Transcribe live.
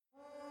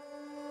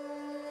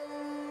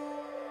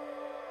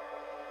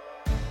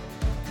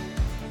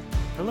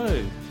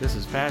Hello, this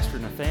is Pastor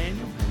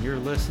Nathaniel, and you're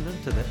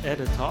listening to the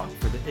Edda Talk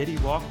for the Eddie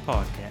Walk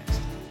podcast.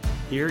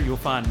 Here you'll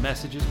find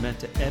messages meant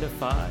to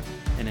edify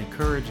and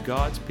encourage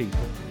God's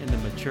people in the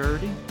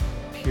maturity,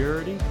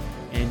 purity,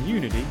 and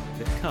unity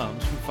that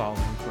comes from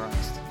following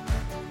Christ.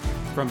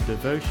 From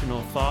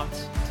devotional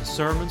thoughts to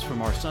sermons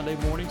from our Sunday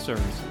morning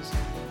services,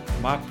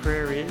 my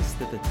prayer is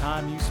that the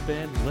time you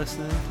spend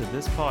listening to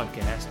this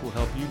podcast will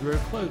help you grow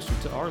closer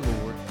to our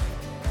Lord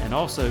and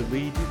also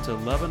lead you to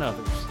loving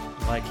others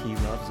like He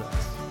loves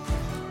us.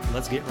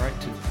 Let's get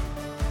right to it.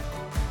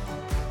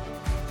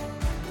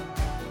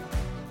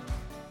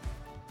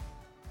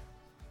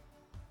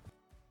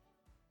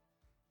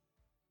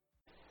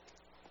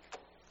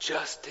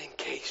 Just in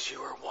case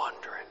you are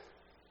wondering,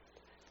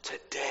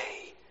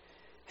 today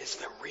is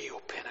the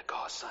real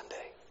Pentecost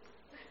Sunday.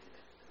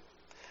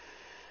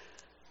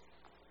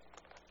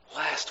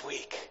 Last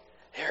week,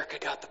 Erica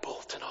got the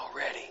bulletin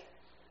already.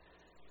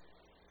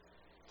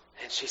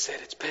 And she said,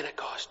 it's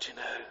Pentecost, you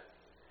know.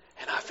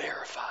 And I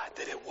verified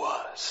that it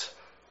was.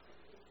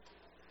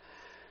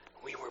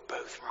 We were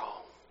both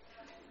wrong.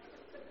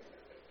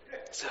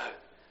 So,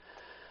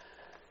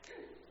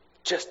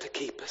 just to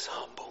keep us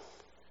humble,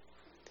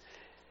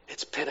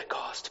 it's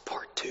Pentecost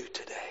Part 2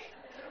 today.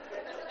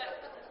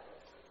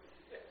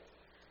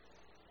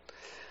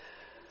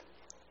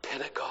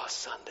 Pentecost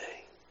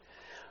Sunday.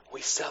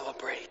 We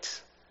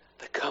celebrate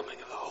the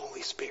coming of the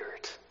Holy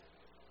Spirit.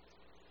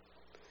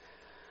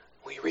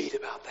 We read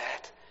about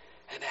that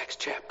in Acts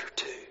chapter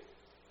 2.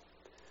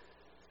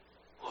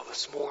 Well,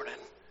 this morning,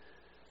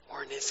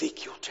 we're in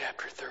Ezekiel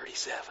chapter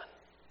 37.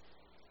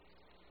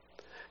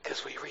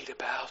 Because we read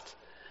about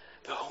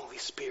the Holy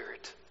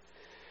Spirit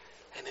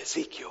in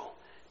Ezekiel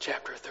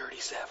chapter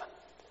 37.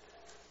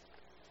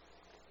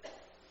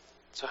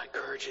 So I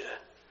encourage you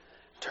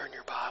to turn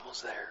your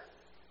Bibles there.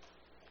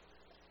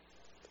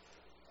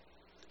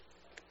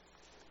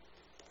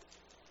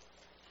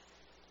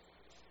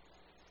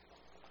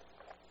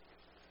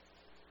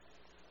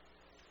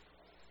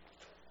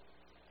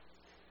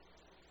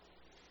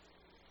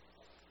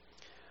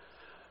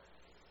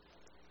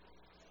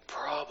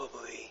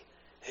 Probably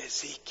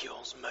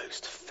Ezekiel's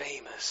most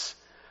famous,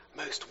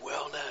 most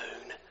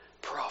well-known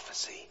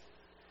prophecy,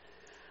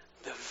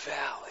 the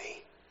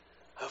valley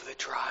of the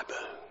dry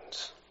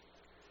bones.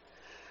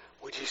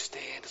 Would you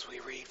stand as we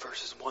read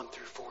verses 1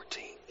 through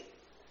 14?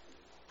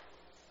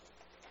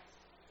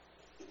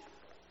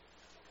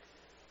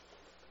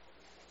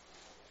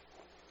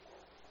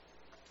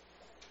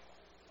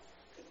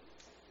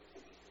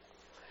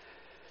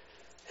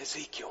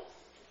 Ezekiel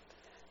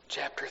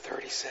chapter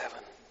 37.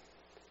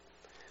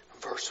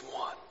 Verse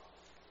 1.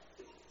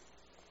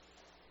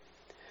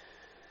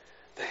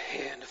 The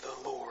hand of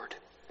the Lord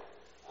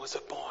was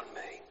upon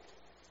me,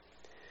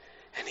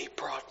 and He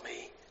brought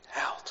me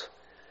out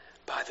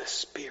by the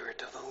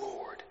Spirit of the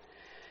Lord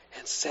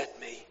and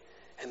set me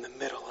in the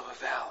middle of a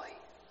valley.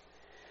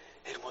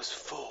 It was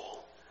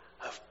full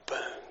of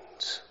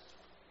bones.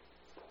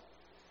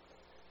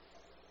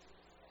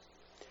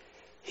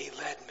 He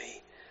led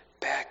me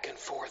back and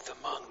forth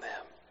among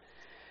them,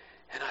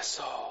 and I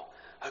saw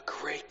a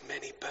great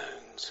many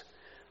bones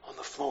on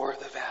the floor of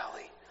the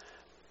valley,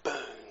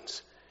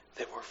 bones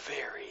that were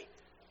very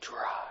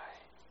dry.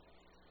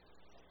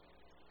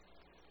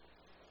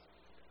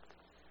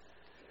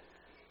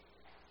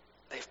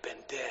 They've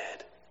been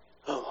dead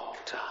a long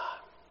time.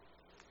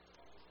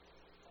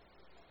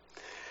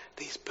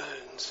 These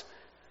bones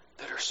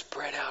that are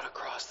spread out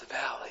across the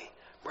valley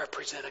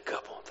represent a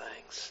couple of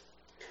things.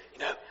 You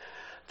know,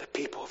 the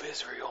people of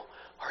Israel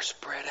are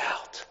spread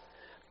out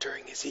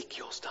during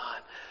Ezekiel's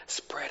time,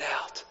 spread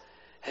out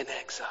in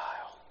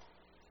exile.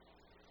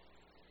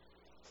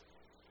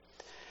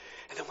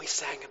 And then we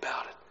sang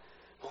about it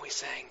when we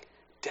sang,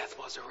 Death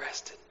Was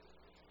Arrested.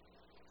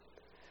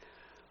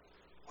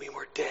 We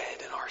were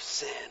dead in our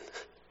sin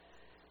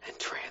and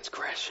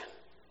transgression.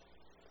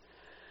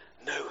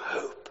 No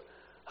hope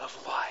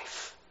of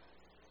life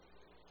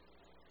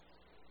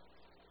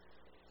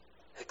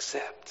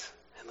except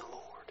in the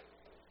Lord.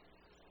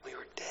 We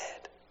were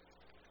dead.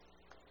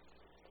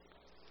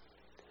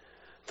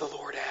 The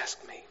Lord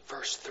asked me,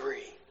 verse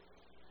 3,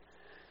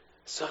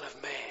 Son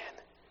of man,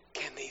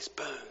 can these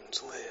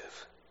bones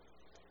live?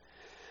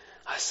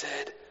 I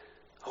said,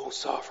 O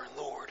sovereign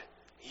Lord,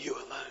 you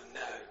alone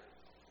know.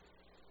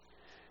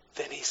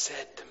 Then He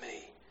said to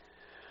me,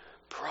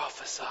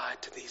 prophesy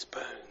to these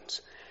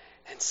bones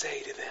and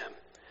say to them,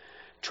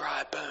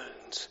 dry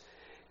bones,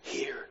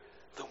 hear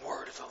the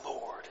word of the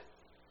Lord.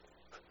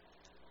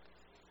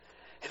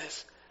 And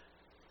as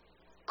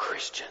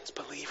Christians,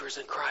 believers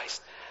in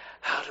Christ,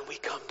 how did we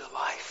come to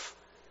life?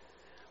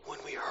 When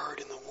we heard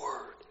in the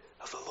word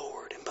of the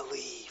Lord and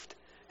believed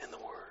in the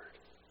word.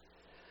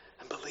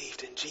 And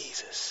believed in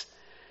Jesus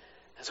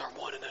as our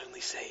one and only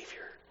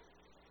Savior.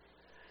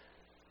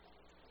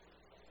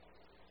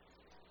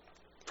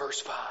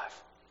 Verse 5.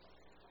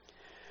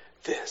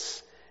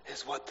 This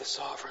is what the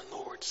sovereign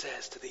Lord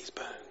says to these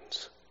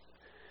bones.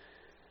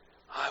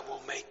 I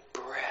will make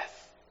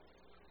breath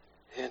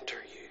enter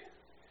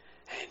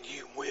you, and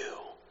you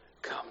will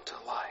come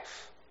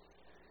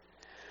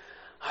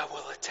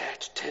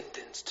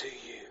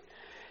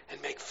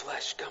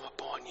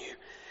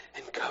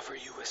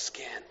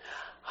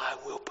I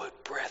will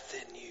put breath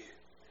in you,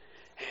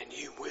 and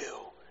you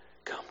will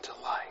come to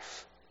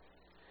life.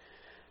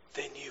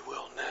 Then you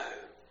will know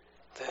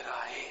that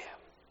I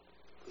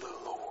am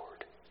the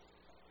Lord.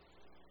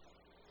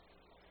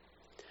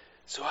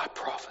 So I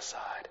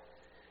prophesied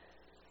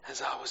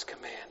as I was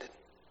commanded.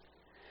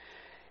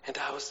 And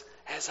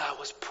as I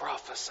was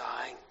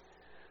prophesying,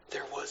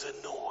 there was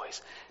a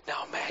noise.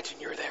 Now imagine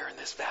you're there in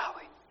this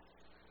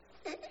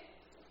valley.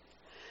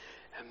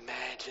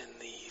 Imagine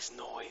these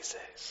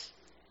noises.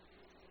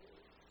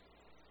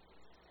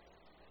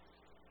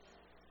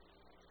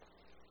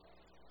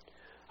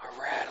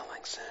 A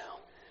rattling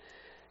sound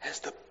as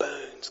the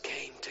bones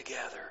came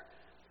together,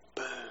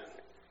 bone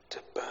to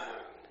bone.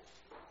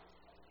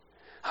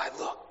 I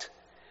looked,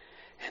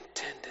 and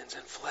tendons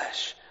and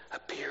flesh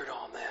appeared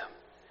on them,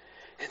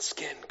 and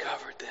skin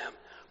covered them,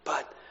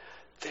 but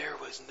there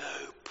was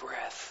no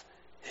breath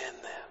in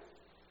them.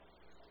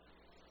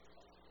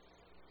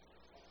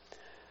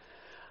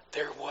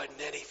 There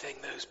wasn't anything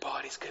those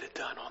bodies could have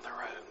done on their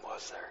own,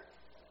 was there?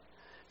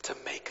 To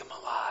make them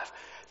alive.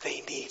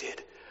 They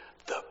needed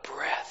the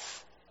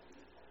breath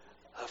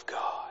of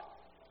God.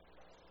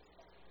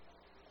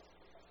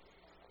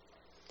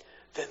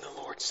 Then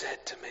the Lord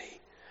said to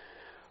me,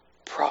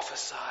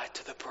 prophesy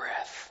to the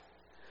breath.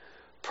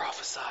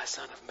 Prophesy,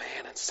 Son of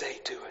Man, and say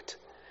to it,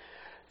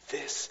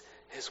 this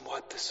is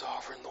what the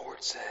Sovereign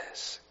Lord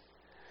says.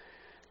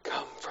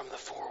 Come from the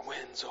four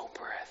winds, O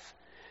breath,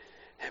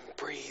 and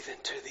breathe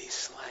into these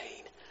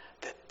slain,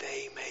 that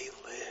they may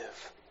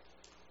live.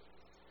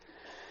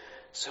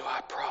 So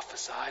I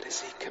prophesied as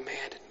he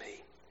commanded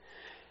me,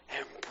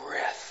 and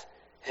breath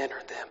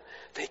entered them.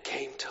 They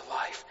came to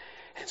life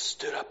and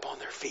stood up on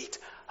their feet,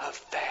 a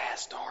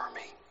vast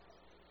army.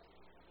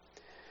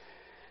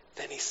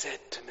 Then he said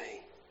to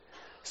me,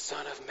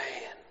 Son of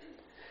man,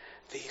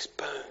 these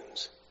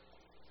bones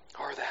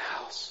are the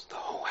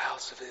whole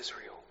house of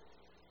Israel.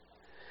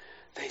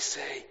 They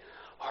say,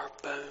 our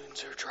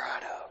bones are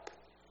dried up,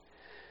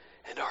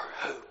 and our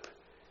hope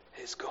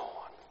is gone.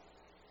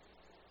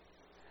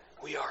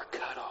 We are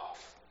cut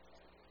off.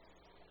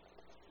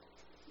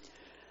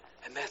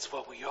 And that's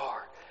what we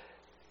are,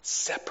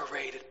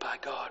 separated by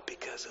God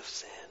because of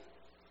sin.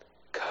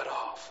 Cut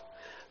off.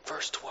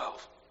 Verse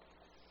 12.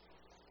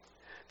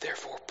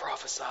 Therefore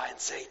prophesy and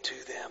say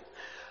to them,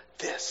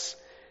 this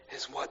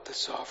is what the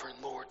Sovereign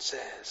Lord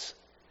says.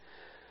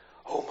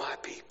 O my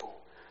people,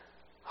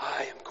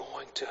 I am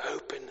going to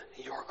open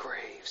your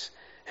graves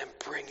and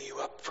bring you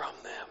up from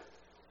them.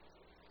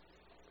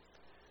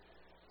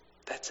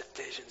 That's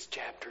Ephesians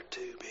chapter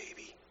 2,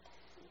 baby.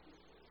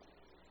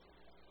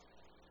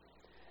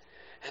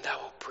 And I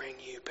will bring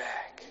you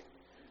back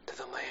to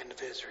the land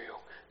of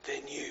Israel.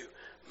 Then you,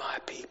 my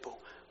people,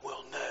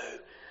 will know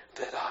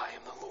that I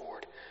am the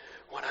Lord,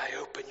 when I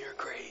open your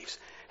graves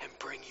and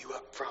bring you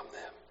up from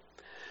them.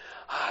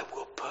 I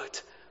will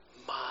put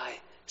my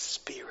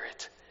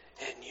spirit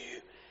in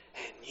you,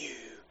 and you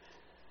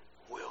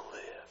will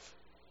live.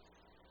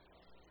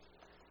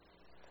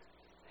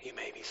 You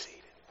may be seated.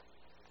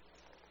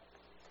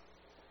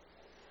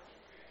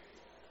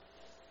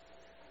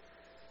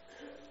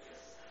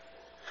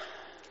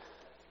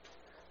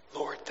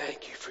 Lord,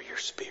 thank you for your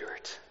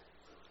Spirit.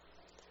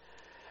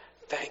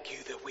 Thank you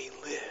that we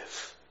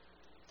live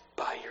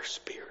by your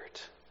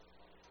Spirit.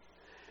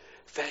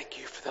 Thank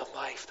you for the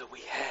life that we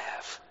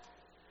have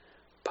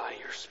by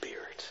your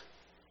Spirit.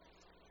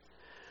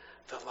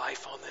 The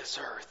life on this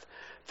earth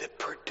that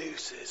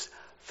produces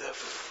the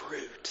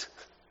fruit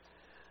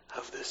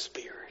of the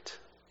Spirit.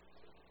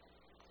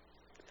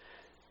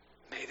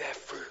 May that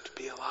fruit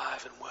be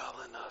alive and well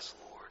in us,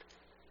 Lord.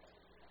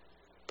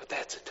 But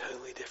that's a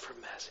totally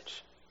different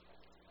message.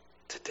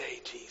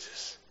 Today,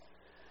 Jesus,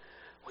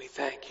 we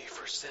thank you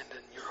for sending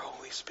your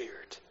Holy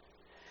Spirit.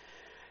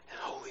 And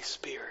Holy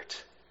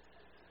Spirit,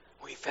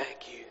 we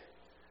thank you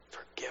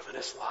for giving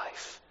us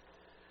life,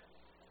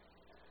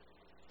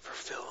 for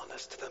filling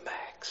us to the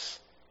max,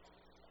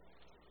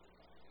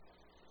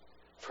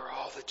 for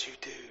all that you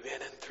do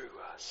in and through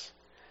us.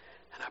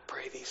 And I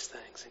pray these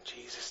things in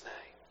Jesus'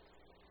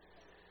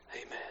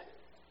 name. Amen.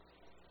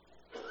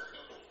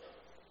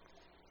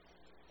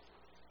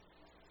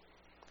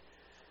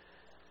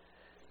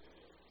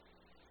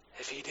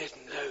 If you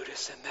didn't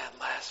notice in that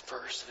last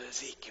verse of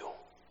Ezekiel,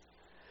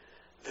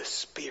 the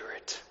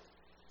Spirit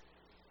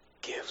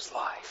gives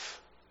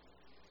life.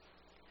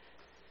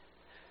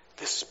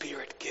 The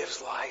Spirit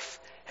gives life,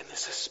 and the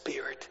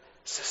Spirit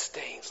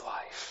sustains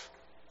life.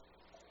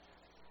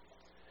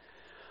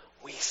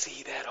 We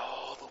see that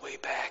all the way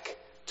back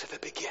to the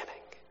beginning,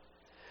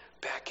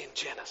 back in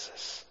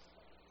Genesis.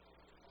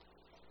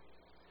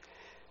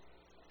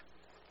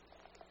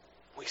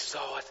 We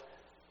saw it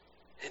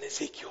in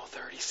Ezekiel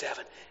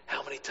 37.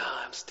 How many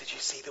times did you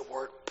see the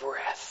word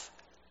breath?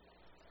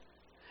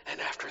 And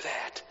after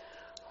that,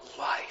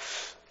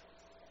 life.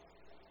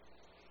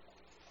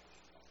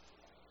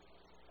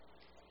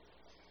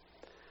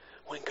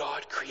 When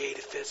God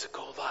created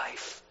physical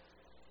life,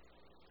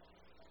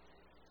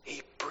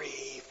 He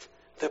breathed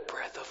the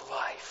breath of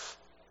life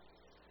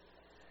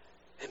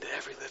into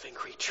every living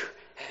creature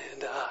and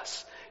into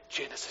us.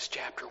 Genesis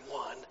chapter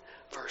 1,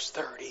 verse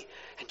 30,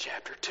 and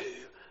chapter 2,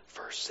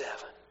 verse 7.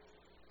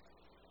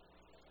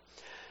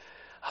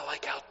 I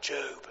like how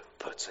Job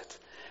puts it.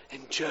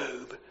 In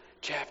Job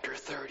chapter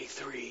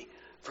 33,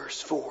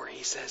 verse 4,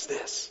 he says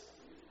this: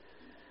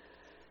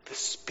 "The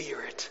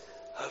Spirit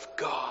of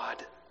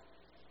God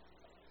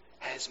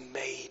has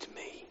made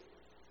me.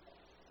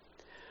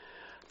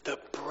 The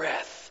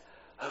breath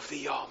of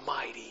the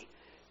Almighty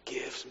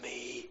gives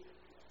me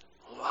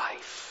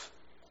life."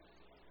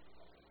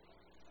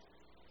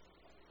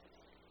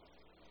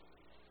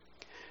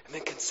 And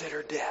then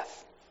consider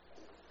death,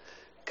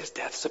 because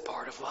death's a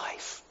part of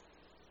life.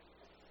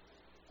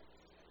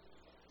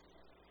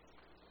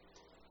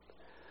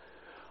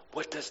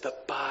 What does the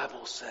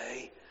Bible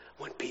say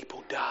when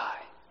people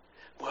die?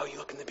 Well, you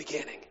look in the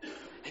beginning.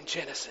 In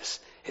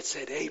Genesis, it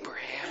said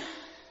Abraham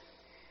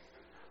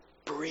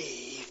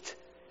breathed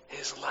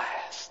his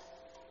last.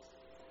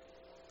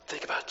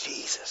 Think about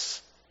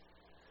Jesus.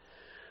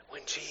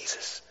 When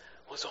Jesus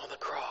was on the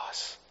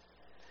cross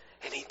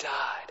and he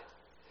died,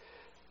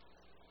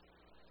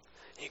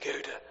 you go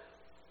to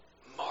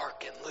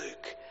Mark and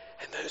Luke,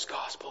 and those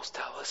Gospels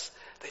tell us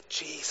that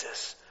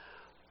Jesus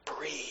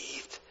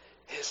breathed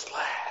his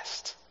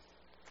last.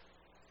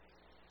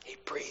 He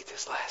breathed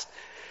his last.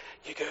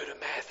 You go to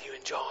Matthew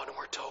and John, and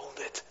we're told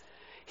that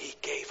he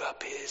gave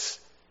up his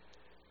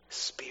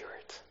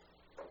spirit.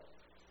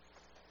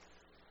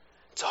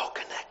 It's all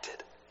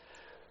connected.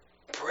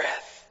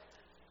 Breath,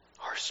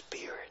 our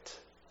spirit.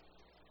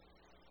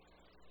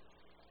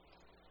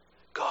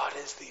 God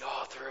is the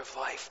author of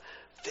life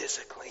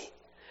physically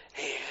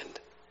and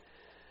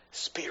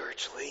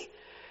spiritually,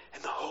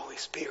 and the Holy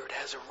Spirit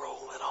has a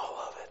role in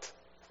all of it.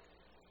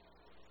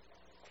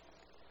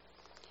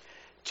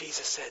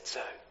 Jesus said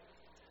so.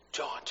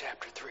 John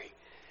chapter 3.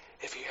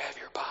 If you have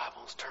your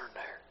Bibles, turn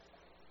there.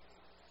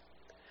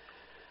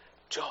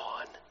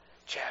 John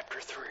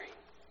chapter 3.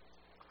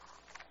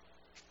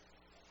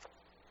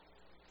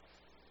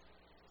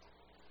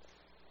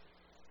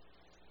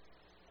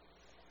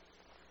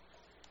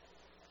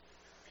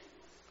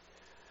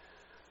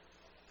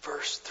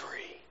 Verse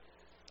 3.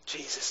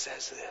 Jesus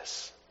says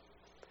this: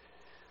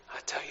 "I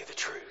tell you the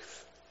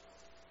truth.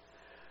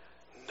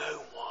 No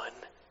one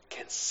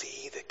can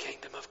see the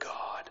kingdom of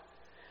God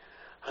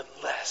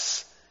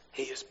unless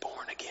he is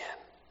born again."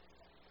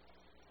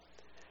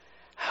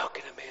 How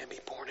can a man be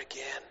born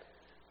again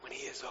when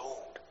he is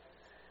old?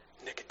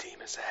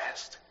 Nicodemus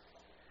asked.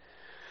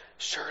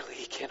 Surely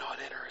he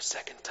cannot enter a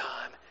second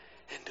time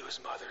into his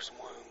mother's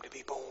womb to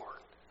be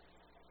born.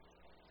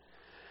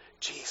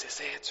 Jesus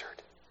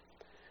answered,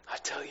 I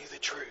tell you the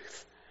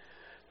truth,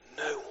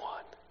 no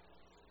one.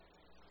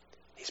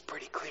 He's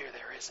pretty clear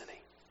there, isn't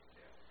he?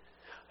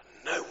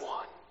 No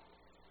one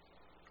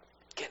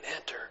can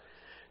enter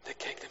the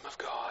kingdom of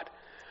God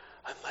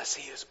unless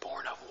he is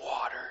born of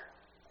water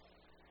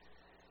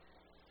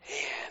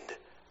and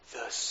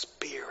the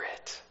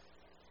Spirit.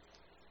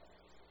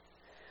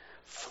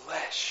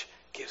 Flesh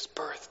gives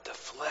birth to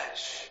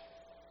flesh,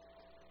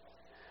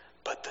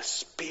 but the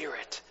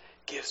Spirit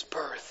gives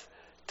birth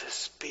to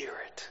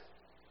spirit.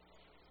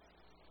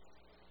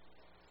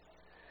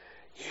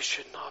 You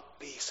should not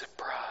be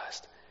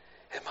surprised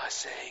at my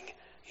saying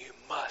you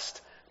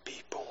must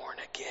be born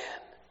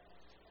again.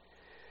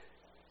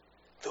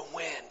 The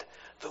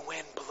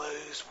wind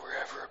blows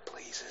wherever it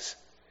pleases.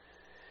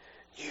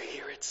 You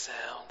hear its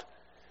sound,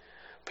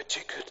 but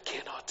you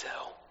cannot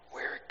tell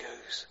where it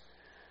goes,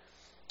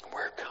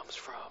 where it comes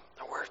from,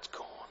 or where it's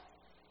gone.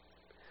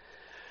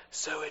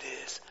 So it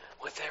is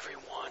with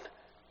everyone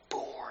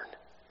born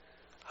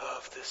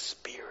of the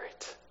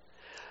Spirit.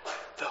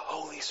 The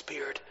Holy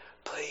Spirit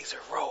plays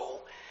a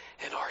role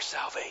in our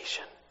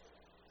salvation.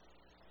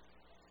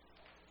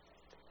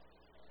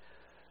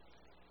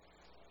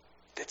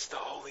 It's the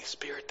Holy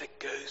Spirit that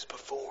goes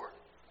before.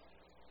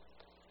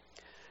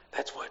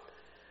 That's what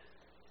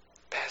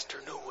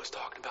Pastor Newell was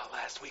talking about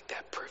last week,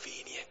 that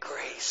prevenient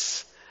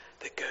grace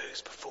that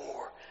goes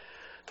before.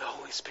 The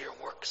Holy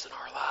Spirit works in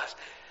our lives,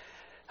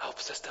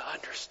 helps us to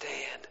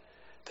understand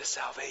the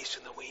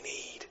salvation that we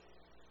need.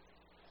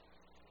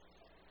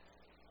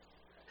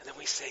 And then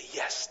we say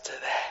yes to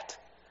that,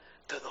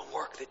 to the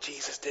work that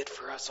Jesus did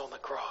for us on the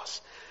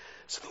cross,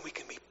 so that we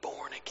can be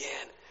born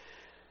again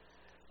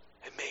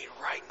and made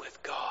right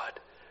with God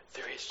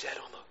through his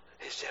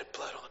shed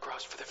blood on the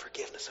cross for the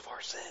forgiveness of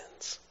our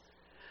sins.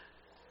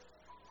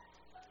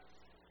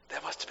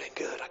 That must have been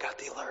good. I got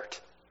the alert.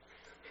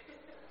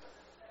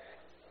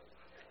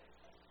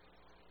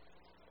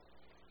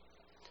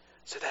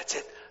 So that's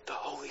it. The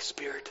Holy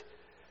Spirit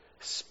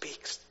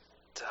speaks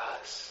to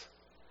us.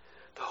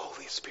 The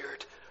Holy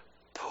Spirit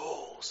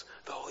pulls.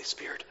 The Holy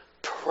Spirit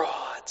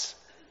prods.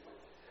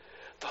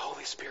 The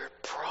Holy Spirit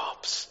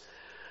prompts.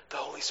 The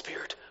Holy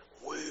Spirit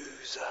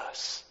woos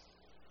us.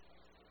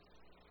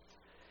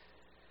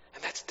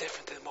 And that's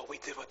different than what we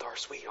did with our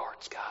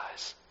sweethearts,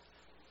 guys.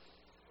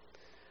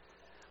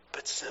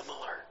 But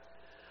similar.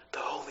 The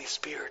Holy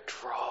Spirit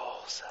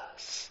draws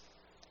us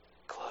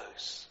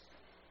close.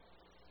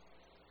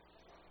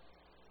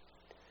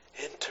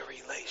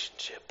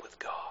 relationship with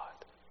God.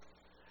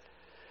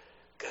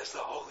 Because the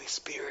Holy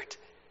Spirit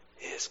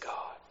is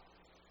God.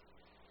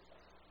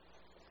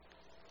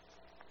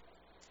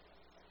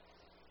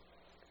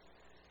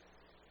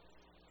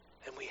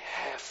 And we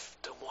have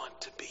to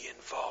want to be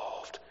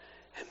involved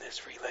in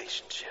this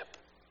relationship.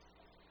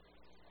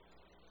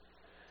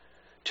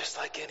 Just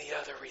like any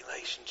other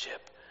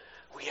relationship,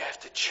 we have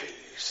to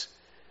choose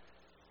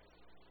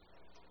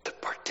to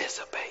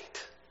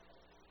participate.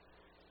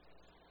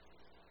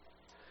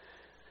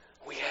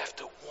 We have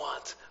to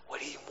want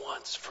what He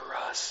wants for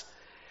us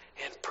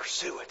and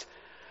pursue it.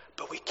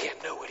 But we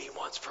can't know what He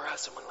wants for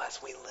us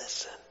unless we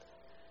listen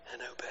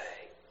and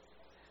obey.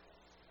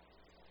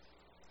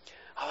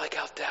 I like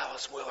how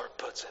Dallas Willard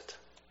puts it.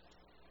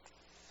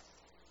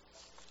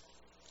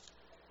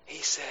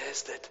 He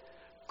says that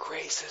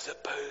grace is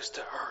opposed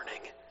to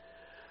earning,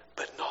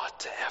 but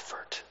not to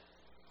effort.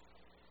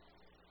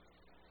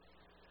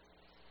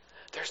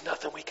 There's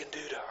nothing we can do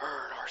to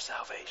earn our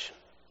salvation.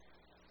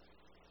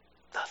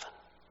 Nothing.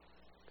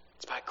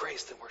 It's by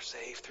grace that we're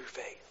saved through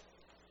faith.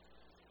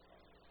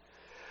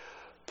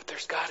 But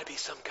there's got to be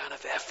some kind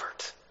of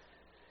effort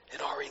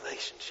in our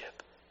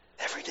relationship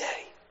every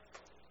day.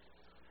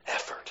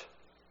 Effort.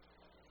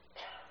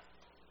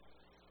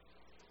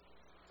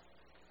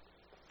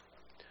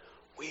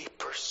 We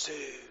pursue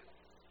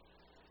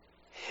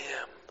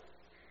Him.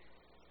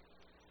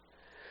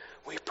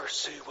 We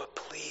pursue what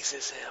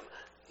pleases Him,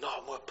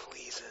 not what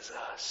pleases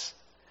us.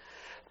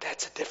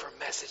 That's a different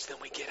message than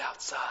we get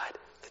outside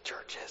the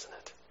church, isn't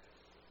it?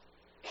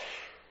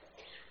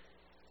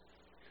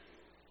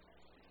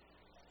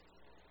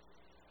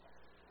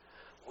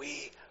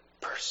 We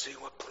pursue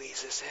what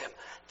pleases Him.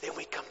 Then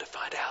we come to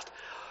find out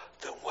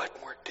that what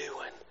we're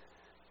doing,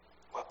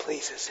 what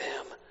pleases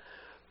Him,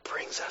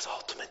 brings us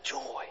ultimate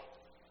joy.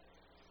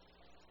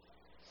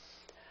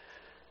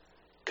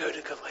 Go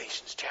to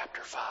Galatians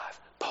chapter 5.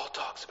 Paul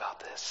talks about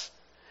this,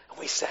 and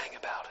we sang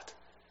about it.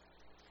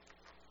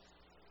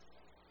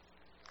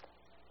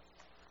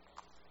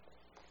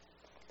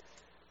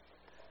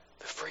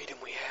 The freedom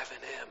we have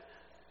in Him.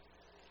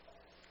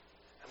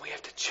 And we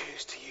have to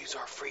choose to use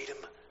our freedom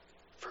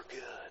for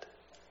good.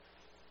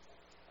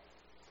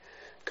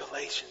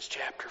 Galatians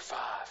chapter 5,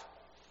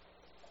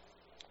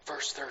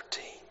 verse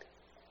 13.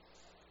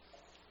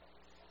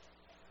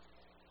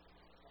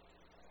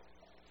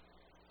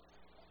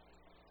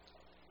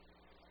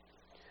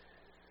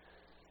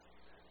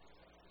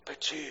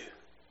 But you,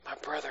 my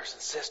brothers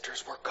and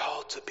sisters, were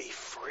called to be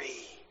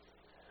free.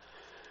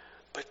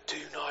 But do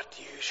not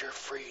use your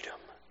freedom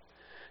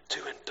to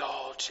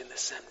indulge in the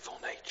sinful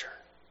nature.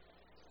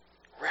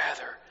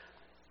 Rather,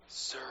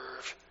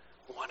 serve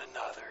one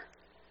another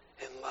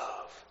in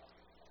love.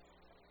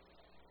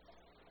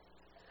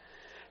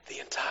 The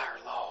entire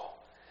law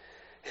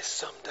is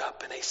summed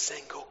up in a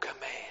single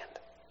command.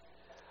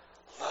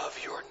 Love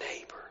your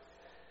neighbor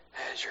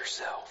as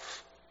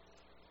yourself.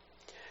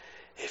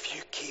 If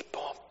you keep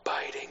on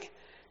biting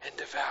and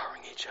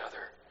devouring each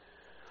other,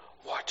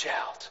 watch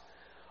out,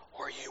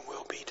 or you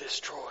will be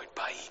destroyed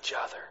by each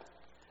other.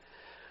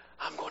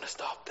 I'm going to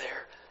stop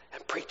there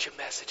and preach a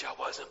message I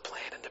wasn't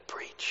planning to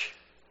preach.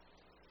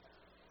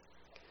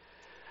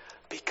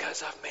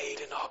 Because I've made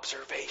an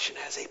observation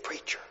as a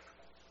preacher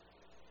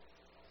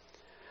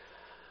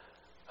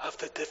of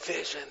the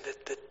division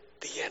that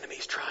the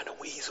enemy's trying to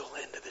weasel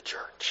into the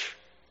church.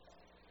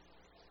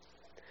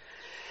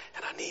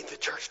 And I need the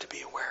church to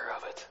be aware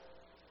of it.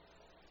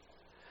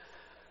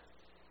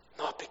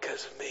 Not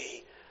because of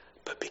me,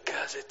 but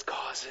because it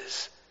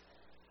causes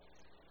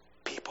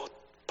people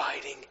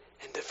biting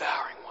and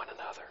devouring one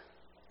another.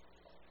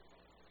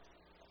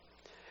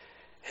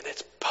 And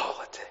it's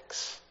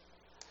politics.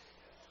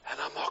 And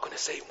I'm not going to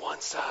say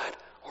one side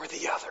or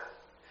the other.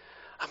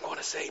 I'm going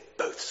to say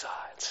both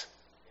sides.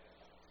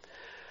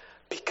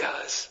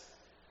 Because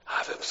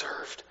I've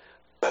observed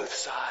both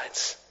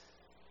sides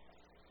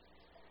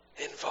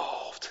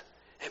involved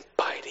in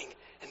biting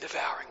and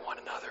devouring one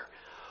another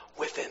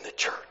within the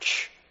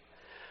church,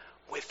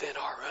 within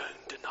our own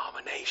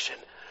denomination,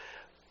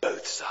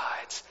 both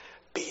sides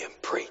being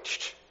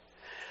preached.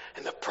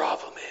 And the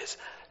problem is,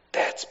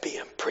 that's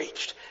being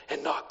preached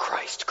and not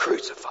Christ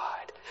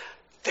crucified.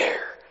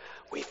 There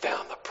we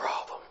found the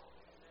problem.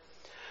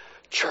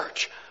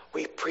 Church,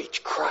 we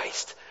preach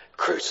Christ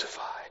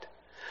crucified.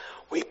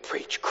 We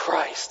preach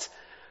Christ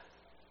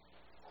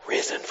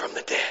risen from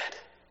the dead.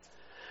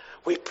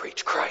 We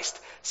preach Christ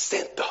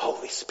sent the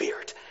Holy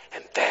Spirit,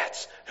 and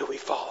that's who we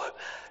follow.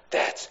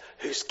 That's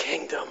whose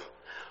kingdom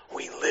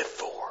we live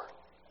for.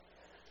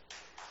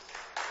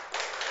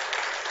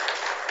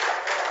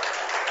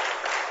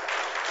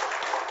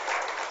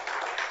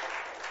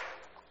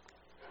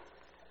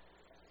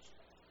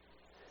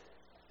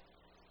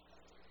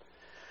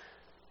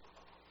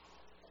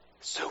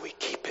 So we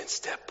keep in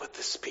step with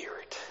the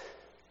Spirit.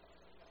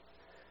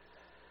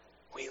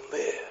 We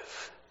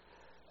live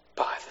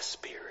by the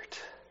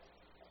Spirit.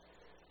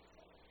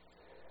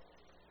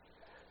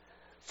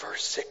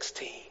 Verse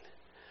 16.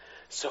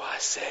 So I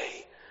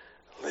say,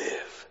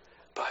 live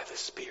by the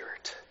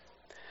Spirit,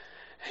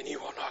 and you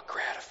will not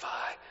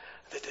gratify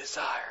the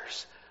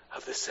desires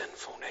of the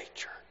sinful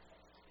nature.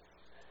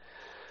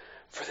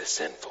 For the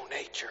sinful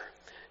nature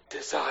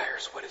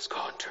desires what is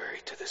contrary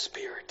to the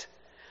Spirit,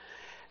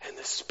 and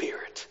the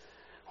Spirit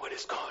what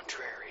is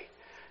contrary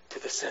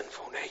to the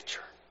sinful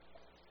nature.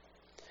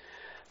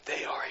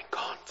 They are in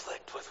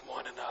conflict with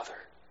one another,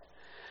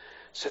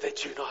 so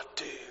that you not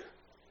do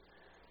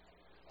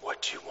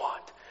what you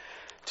want.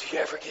 Do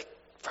you ever get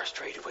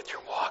frustrated with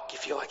your walk? You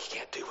feel like you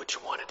can't do what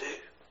you want to do?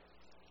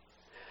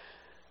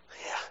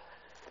 Yeah.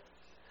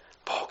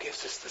 Paul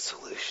gives us the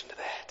solution to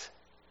that.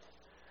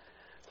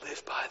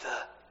 Live by the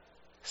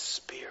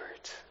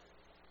Spirit.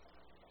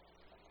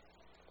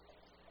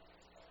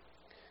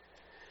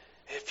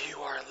 If you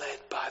are led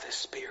by the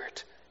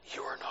Spirit,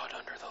 you are not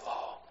under the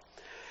law.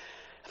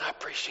 And I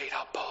appreciate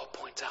how Paul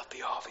points out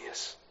the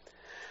obvious.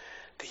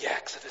 The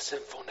acts of the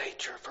sinful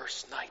nature,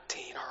 verse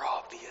 19, are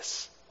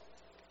obvious.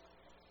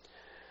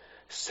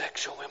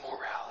 Sexual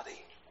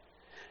immorality,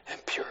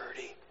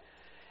 impurity,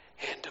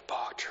 and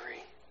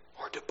debauchery,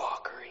 or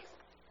debauchery,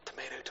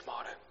 tomato.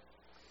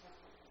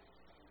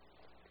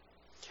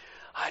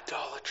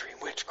 Idolatry,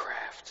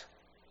 witchcraft,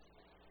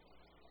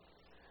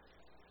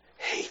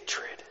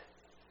 hatred,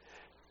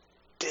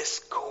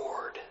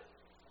 discord,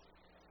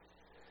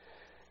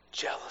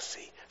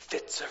 jealousy,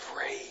 fits of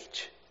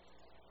rage,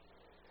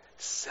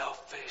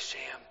 selfish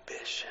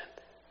ambition.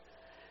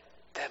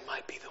 That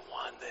might be the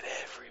one that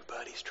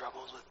everybody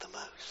struggles with the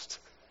most.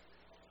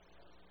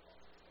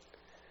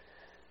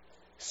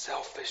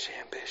 Selfish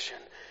ambition,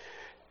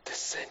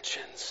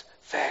 dissensions,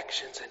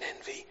 factions, and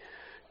envy,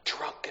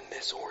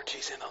 drunkenness,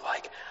 orgies, and the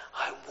like.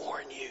 I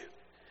warn you,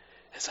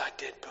 as I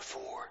did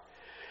before,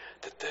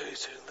 that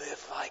those who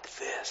live like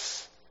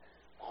this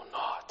will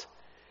not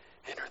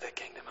enter the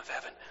kingdom of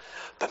heaven.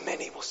 But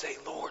many will say,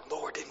 Lord,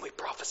 Lord, didn't we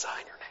prophesy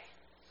in your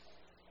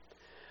name?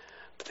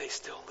 But they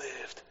still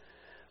lived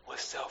with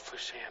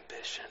selfish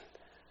ambition.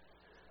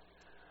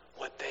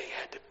 What they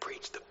had to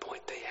preach, the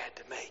point they had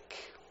to make,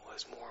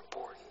 was more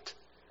important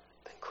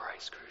than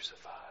Christ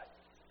crucified.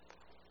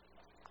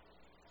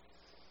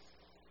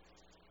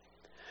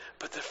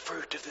 But the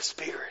fruit of the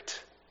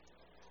Spirit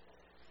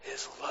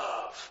is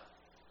love,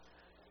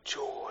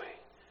 joy,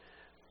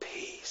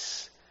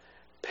 peace,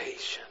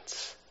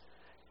 patience,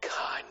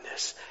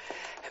 kindness.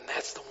 And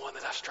that's the one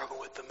that I struggle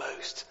with the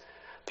most,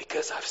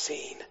 because I've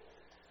seen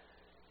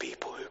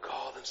people who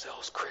call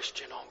themselves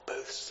Christian on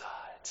both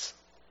sides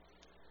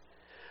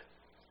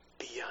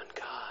be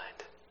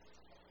unkind.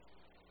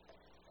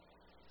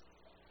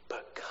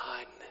 But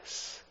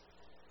kindness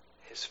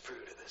is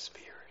fruit of the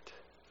Spirit.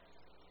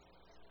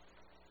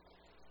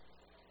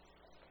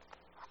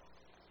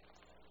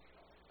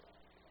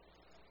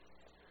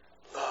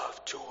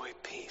 Love, joy,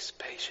 peace,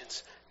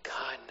 patience,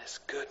 kindness,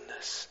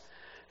 goodness,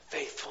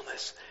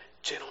 faithfulness,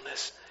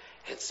 gentleness,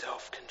 and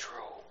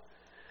self-control.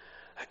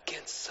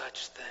 Against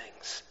such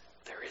things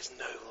there is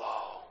no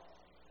law.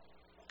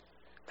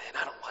 Man,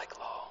 I don't like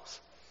laws.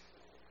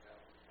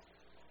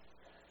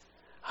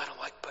 I don't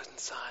like putting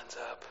signs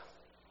up.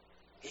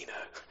 You know,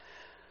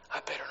 I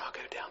better not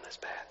go down this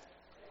path.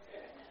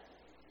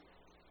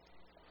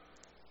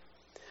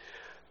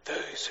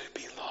 Those who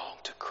belong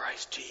to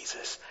Christ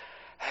Jesus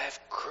have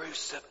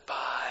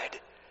crucified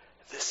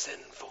the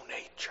sinful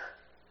nature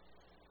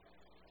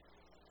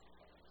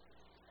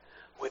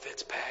with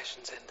its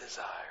passions and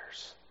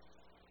desires.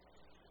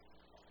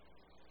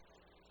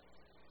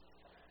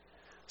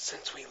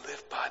 Since we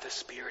live by the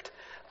Spirit,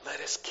 let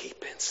us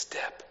keep in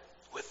step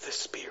with the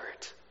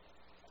Spirit.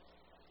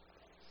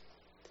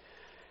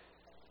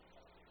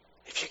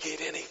 If you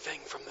get anything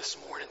from this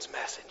morning's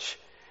message,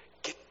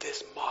 get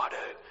this motto,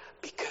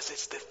 because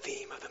it's the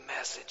theme of the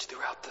message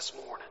throughout this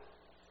morning.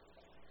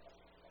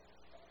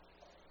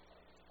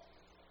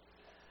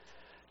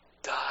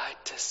 Die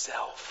to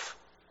self,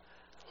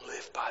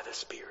 live by the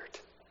Spirit.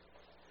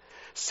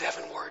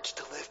 7 words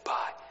to live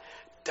by.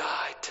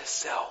 Die to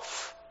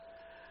self,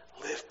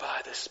 live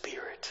by the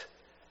Spirit.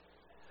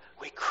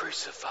 We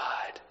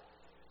crucified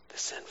the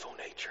sinful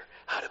nature.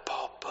 How did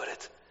Paul put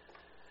it?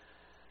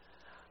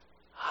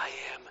 I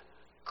am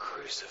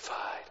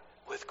crucified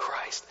with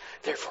Christ.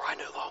 Therefore I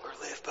no longer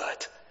live,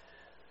 but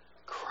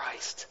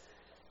Christ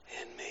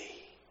in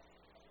me.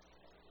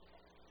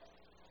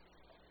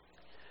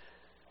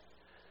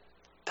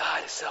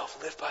 Die to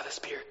self, live by the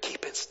Spirit,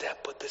 keep in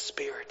step with the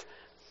Spirit.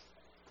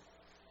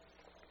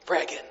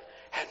 Reagan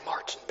had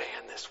marching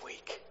band this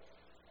week.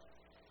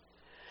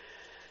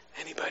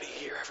 Anybody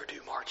here ever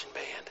do marching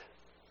band?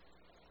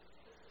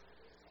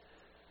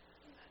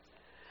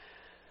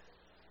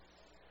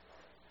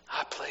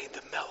 I played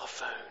the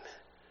mellophone.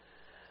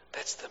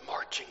 That's the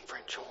marching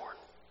French horn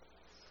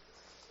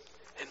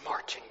in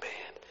marching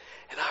band.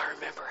 And I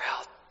remember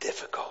how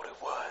difficult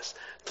it was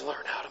to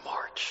learn how to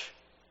march.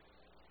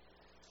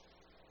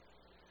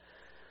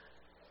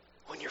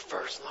 When you're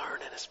first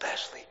learning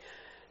especially,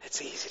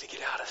 it's easy to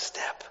get out of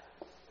step.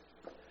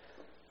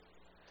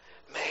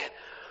 Man,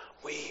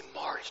 we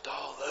marched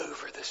all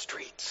over the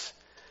streets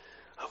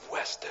of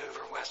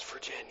Westover, West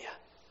Virginia.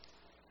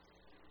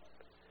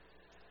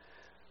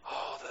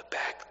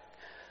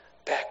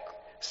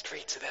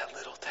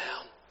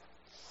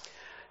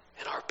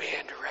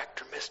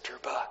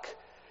 buck.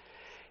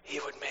 He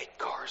would make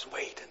cars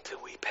wait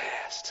until we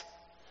passed.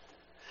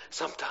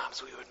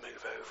 Sometimes we would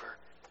move over.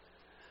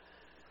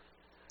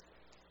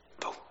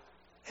 But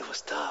it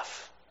was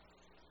tough,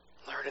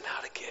 learning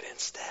how to get in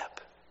step.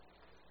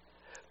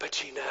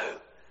 But you know,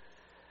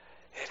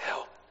 it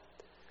helped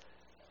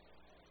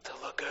to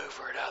look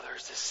over at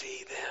others to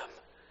see them,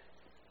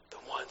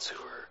 the ones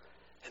who were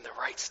in the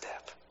right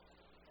step,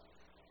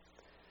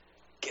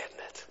 getting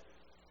it.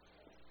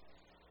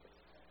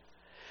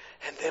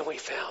 And then we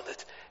found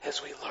that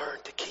as we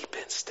learned to keep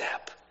in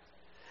step,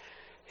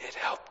 it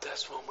helped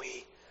us when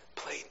we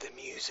played the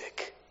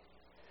music.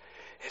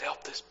 It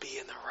helped us be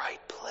in the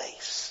right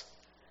place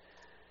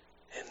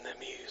in the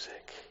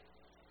music.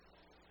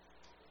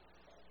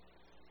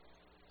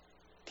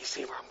 Do you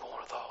see where I'm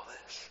going with all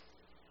this?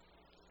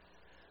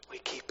 We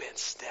keep in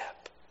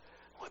step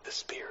with the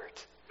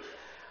Spirit.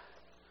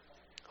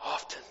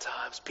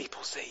 Oftentimes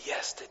people say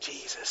yes to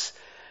Jesus,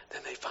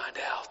 then they find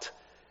out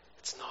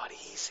it's not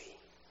easy.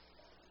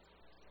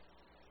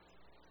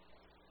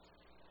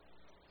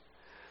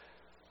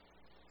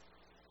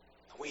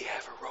 We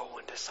have a role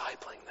in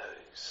discipling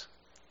those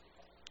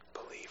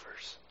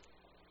believers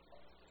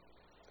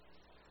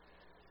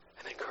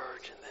and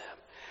encouraging them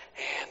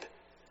and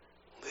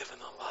living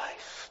a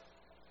life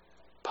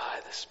by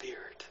the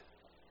Spirit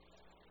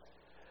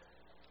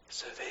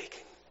so they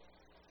can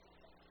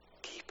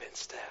keep in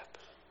step.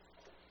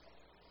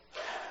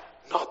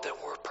 Not that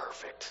we're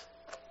perfect,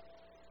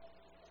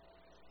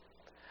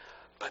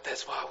 but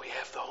that's why we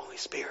have the Holy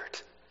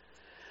Spirit.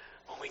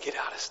 When we get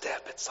out of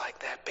step, it's like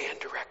that band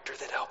director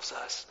that helps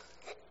us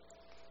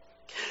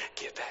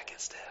get back in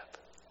step.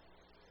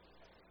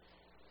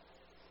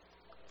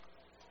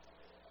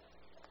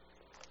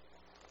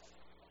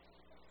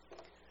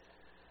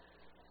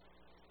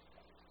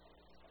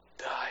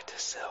 Die to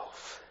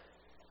self.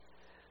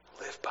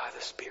 Live by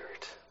the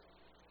Spirit.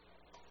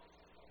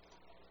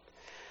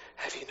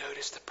 Have you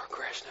noticed the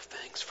progression of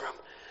things from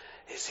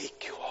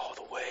Ezekiel all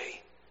the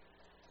way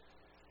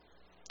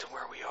to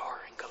where we are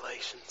in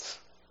Galatians?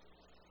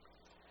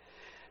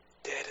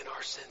 Dead in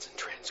our sins and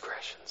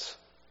transgressions.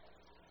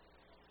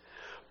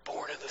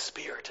 Born of the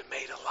Spirit and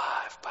made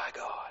alive by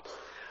God,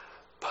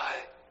 by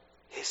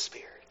His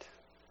Spirit.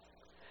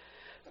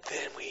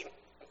 Then we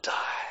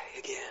die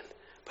again,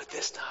 but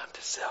this time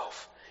to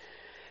self,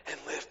 and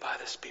live by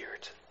the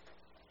Spirit.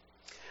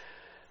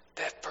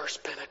 That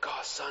first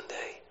Pentecost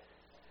Sunday,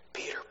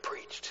 Peter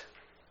preached.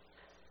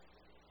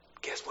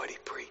 Guess what he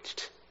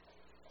preached?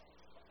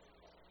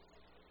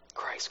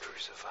 Christ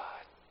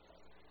crucified.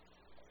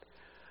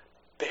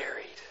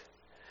 Buried.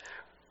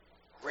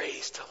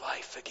 Raised to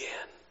life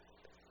again.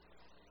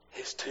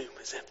 His tomb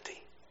is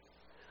empty.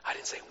 I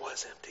didn't say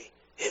was empty.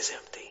 Is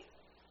empty.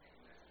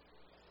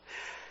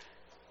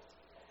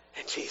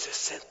 And Jesus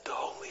sent the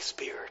Holy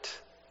Spirit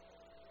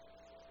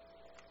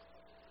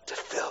to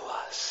fill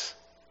us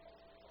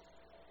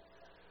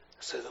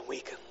so that we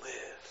can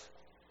live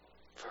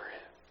for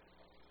Him.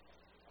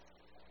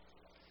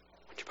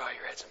 Would you bow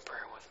your heads in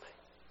prayer with me?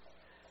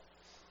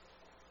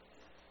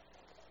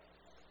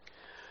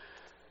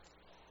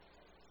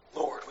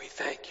 Lord, we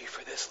thank you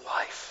for this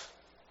life.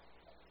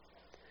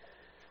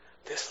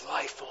 This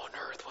life on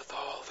earth with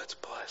all of its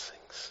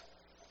blessings.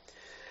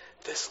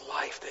 This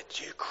life that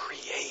you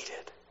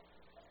created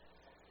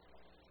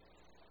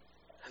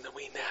and that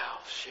we now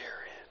share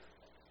in.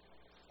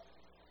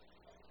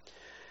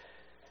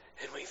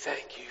 And we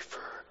thank you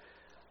for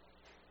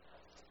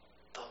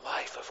the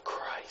life of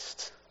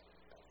Christ.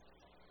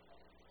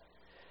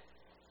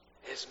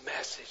 His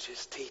message,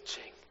 His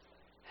teaching,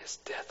 His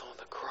death on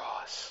the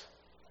cross,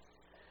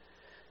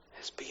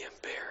 His being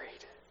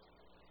buried,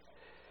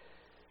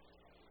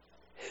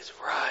 His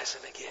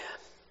rising again,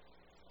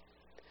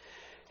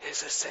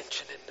 His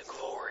ascension into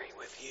glory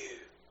with you,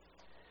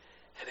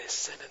 and His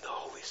sending the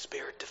Holy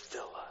Spirit to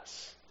fill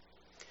us.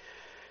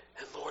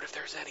 And Lord, if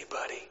there's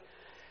anybody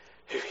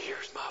who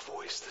hears my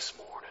voice this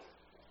morning,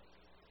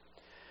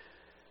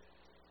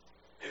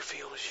 who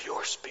feels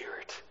your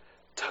Spirit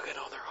tugging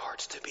on their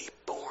hearts to be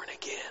born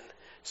again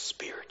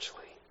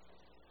spiritually,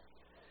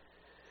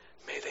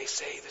 may they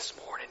say this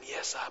morning,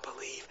 yes, I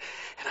believe,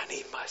 and I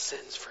need my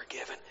sins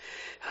forgiven,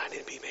 and I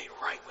need to be made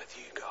right with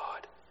you,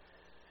 God.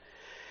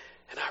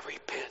 And I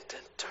repent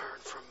and turn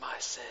from my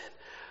sin.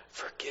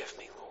 Forgive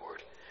me,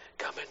 Lord.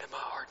 Come into my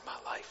heart and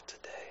my life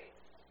today.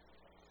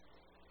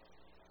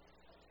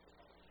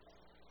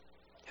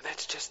 And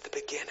that's just the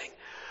beginning.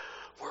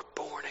 We're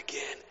born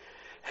again.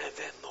 And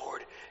then,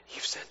 Lord,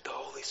 you've sent the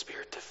Holy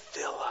Spirit to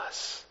fill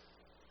us,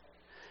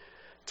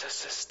 to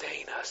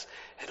sustain us.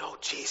 And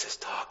Jesus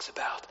talks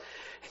about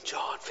in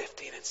John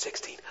 15 and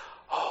 16,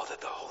 all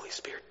that the Holy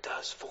Spirit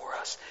does for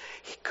us.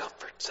 He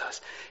comforts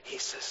us. He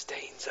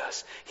sustains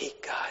us. He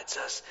guides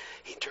us.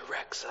 He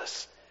directs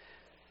us.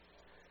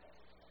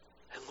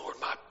 And Lord,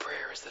 my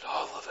prayer is that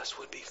all of us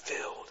would be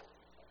filled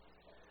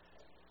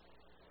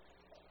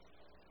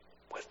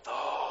with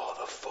all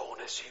the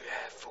fullness you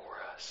have for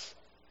us,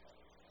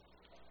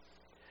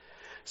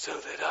 so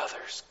that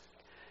others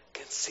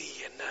can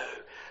see and know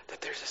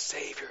that there's a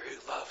Savior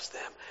who loves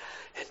them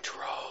and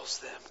draws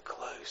them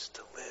close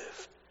to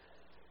live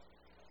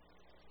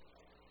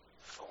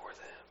for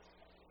them,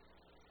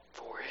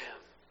 for Him.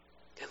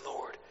 And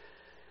Lord,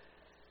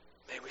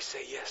 may we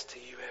say yes to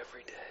You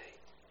every day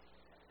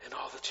and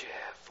all that You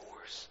have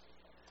for us.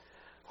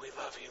 We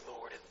love You,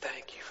 Lord, and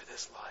thank You for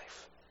this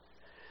life.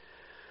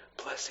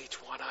 Bless each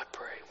one, I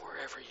pray,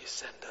 wherever You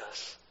send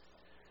us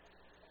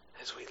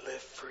as we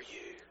live for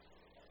You.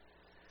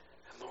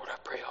 And Lord, I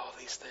pray all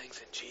these things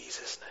in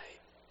Jesus'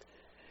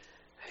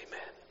 name.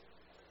 Amen.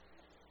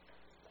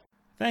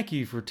 Thank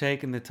you for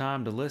taking the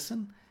time to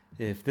listen.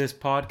 If this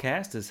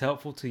podcast is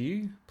helpful to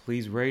you,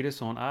 please rate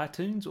us on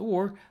iTunes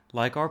or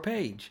like our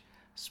page,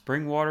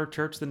 Springwater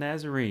Church the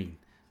Nazarene,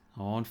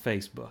 on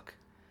Facebook.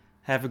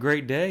 Have a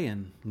great day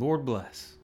and Lord bless.